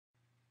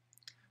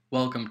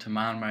Welcome to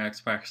Mod My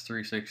Xbox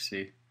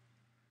 360.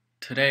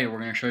 Today we're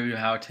going to show you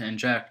how to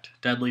inject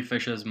Deadly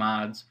Fishes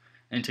mods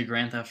into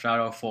Grand Theft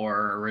Auto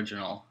 4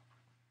 Original.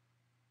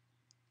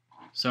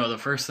 So the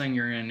first thing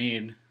you're going to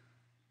need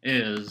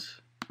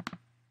is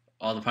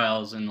all the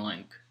files in the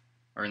link,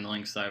 or in the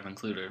links that I've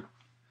included.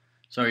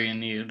 So you're going to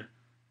need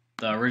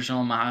the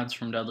original mods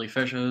from Deadly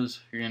Fishes,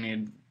 you're going to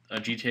need a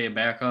GTA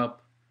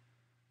backup,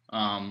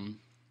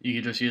 you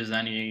can just use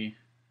any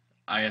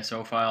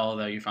ISO file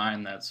that you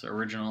find that's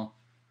original,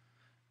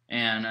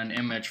 and an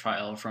image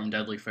file from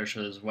Deadly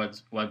Fish's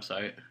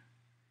website.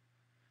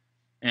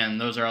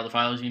 And those are all the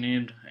files you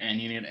need, and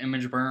you need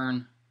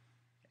ImgBurn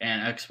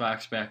and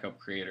Xbox Backup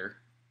Creator.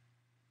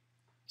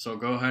 So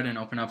go ahead and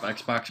open up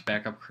Xbox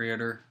Backup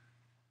Creator,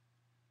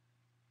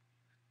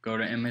 go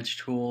to Image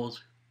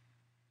Tools,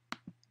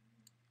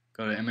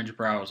 go to Image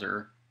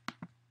Browser,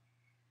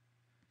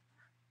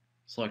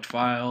 select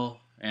File,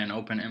 and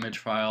open Image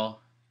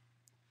File.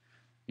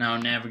 Now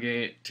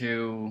navigate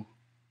to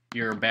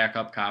your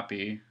backup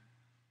copy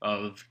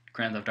of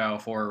Grand Theft Auto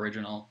 4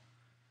 Original.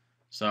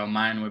 So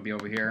mine would be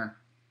over here,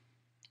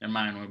 and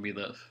mine would be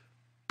this.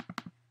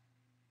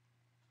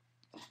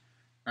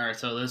 Alright,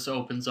 so this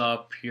opens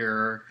up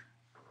your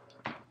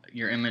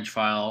image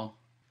file.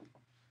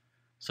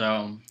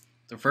 So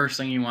the first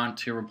thing you want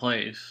to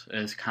replace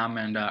is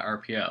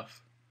common.rpf.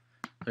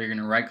 So you're going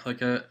to right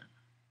click it,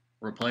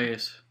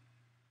 replace,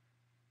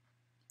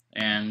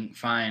 and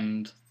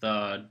find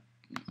the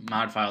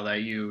mod file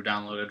that you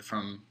downloaded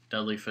from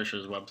Deadly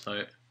Fish's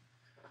website.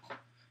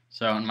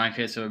 So in my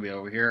case it would be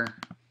over here,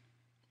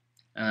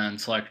 and then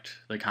select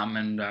the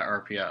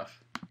common.rpf.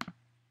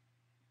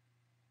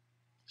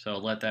 So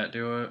let that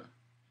do it.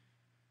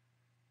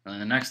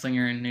 And the next thing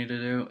you're going to need to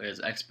do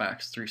is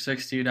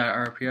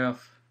xbox360.rpf,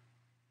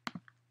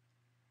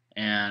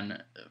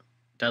 and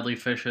Deadly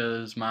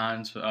Fish's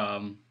mods,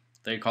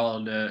 they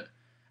called it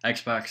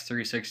Xbox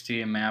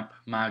 360 map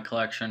mod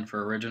collection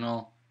for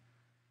original.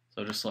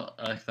 So just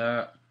like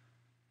that.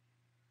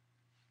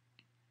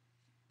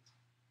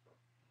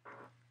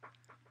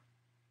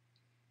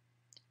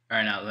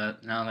 Alright,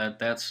 now that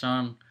that's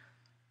done,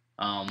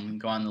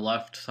 go on the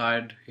left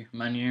side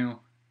menu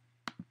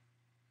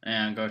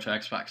and go to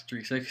Xbox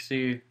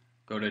 360,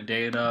 go to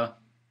Data,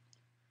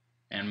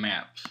 and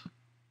Maps,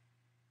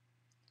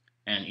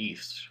 and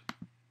East.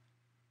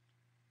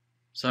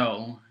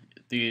 So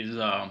these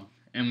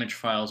image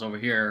files over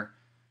here,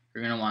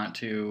 you're going to want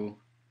to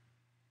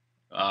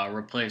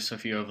replace a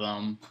few of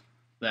them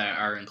that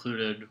are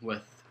included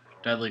with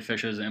Deadly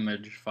Fish's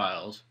image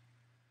files.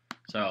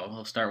 So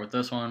we'll start with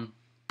this one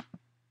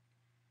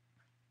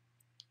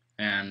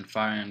and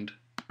find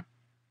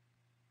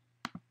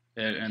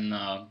it in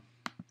the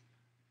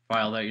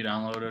file that you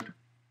downloaded.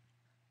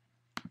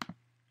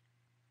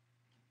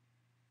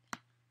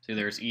 See,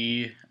 there's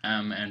E,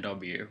 M, and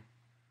W.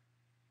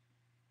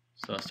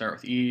 So I'll start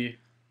with E.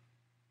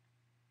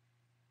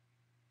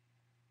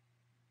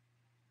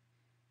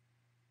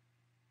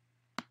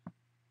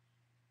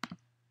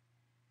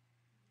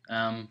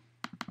 M,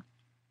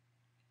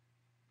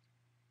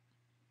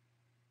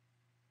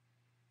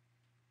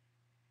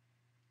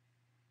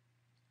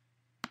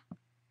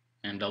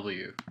 and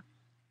W.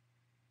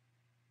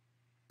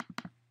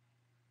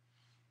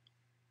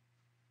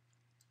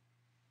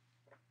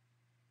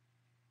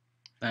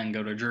 Then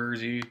go to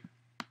Jersey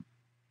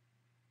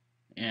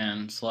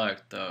and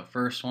select the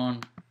first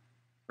one,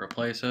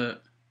 replace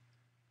it,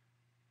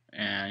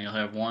 and you'll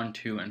have 1,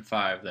 2, and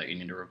 5 that you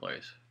need to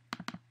replace.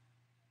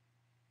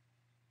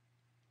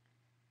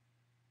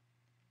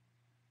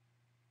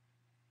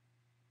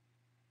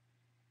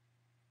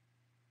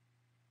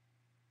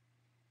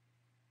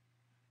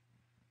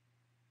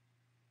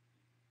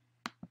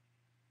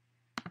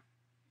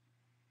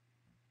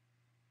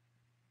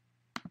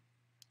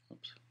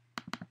 Oops.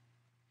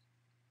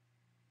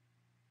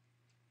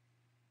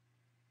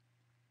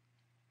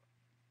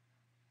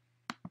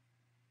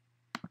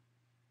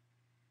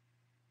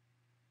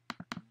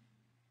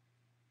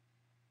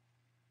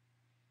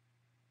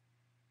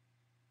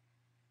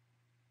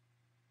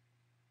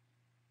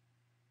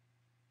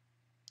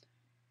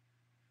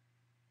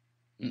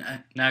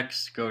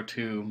 Next, go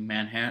to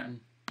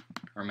Manhattan,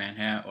 or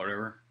Manhattan,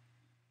 whatever,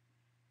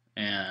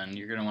 and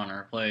you're going to want to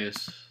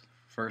replace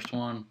first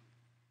one,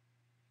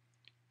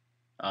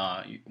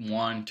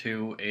 1,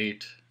 2,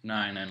 8,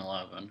 9, and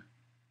 11.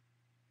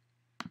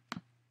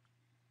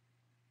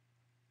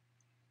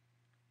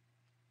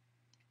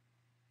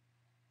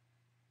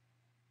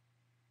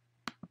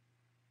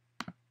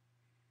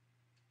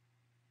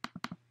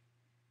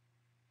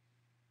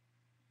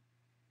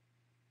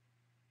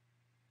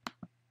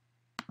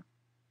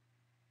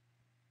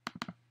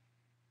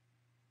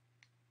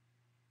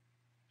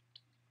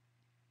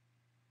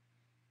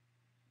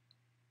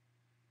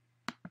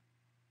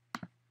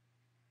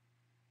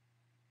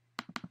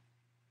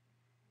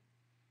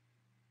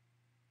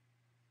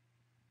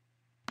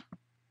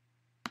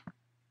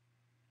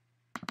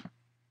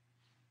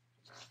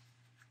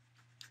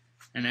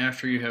 And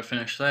after you have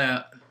finished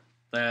that,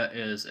 that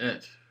is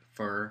it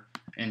for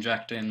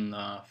injecting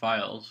the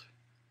files.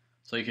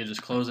 So you could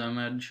just close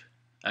image,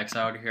 X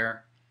out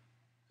here,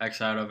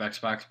 X out of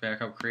Xbox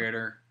Backup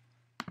Creator,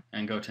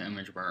 and go to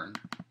ImgBurn.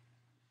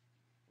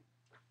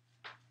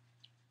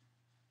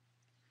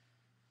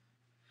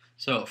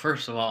 So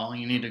first of all,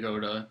 you need to go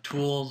to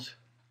Tools,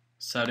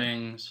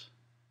 Settings,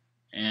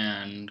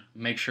 and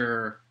make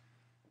sure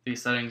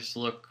these settings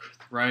look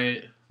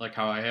right, like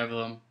how I have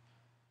them.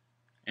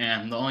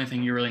 And the only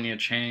thing you really need to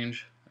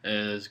change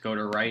is go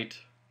to Write,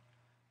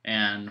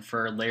 and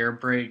for layer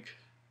break,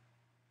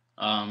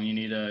 you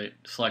need to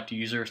select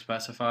User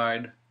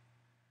Specified,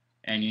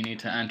 and you need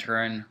to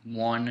enter in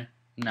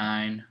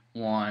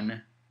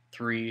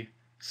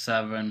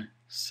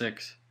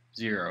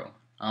 191360.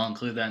 I'll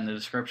include that in the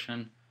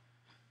description,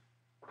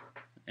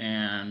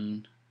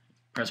 and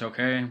press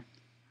OK.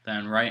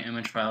 Then write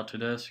image file to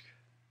disk.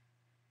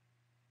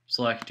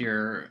 Select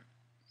your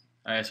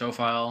ISO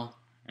file,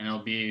 and it'll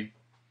be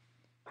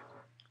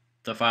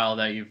the file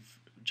that you've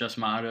just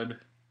modded.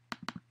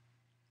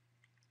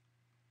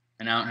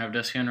 And I don't have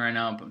disk in right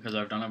now because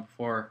I've done it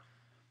before,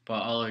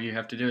 but all you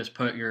have to do is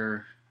put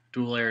your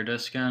dual layer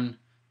disk in,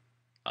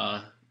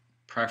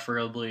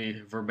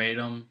 preferably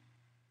verbatim,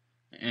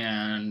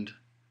 and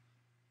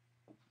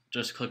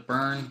just click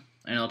burn,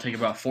 and it'll take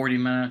about 40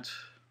 minutes,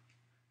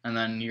 and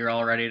then you're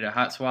all ready to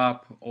hot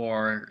swap.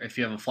 Or if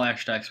you have a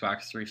flashed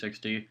Xbox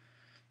 360,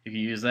 you can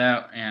use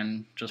that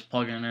and just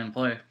plug it in and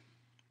play.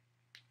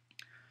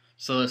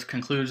 So this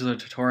concludes the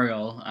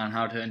tutorial on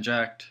how to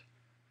inject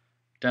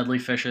Deadly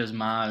Fishes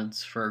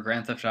mods for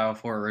Grand Theft Auto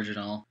 4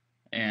 Original.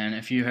 And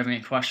if you have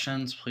any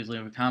questions, please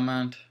leave a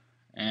comment,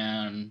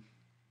 and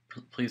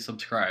please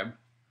subscribe.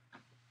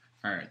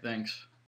 Alright, thanks.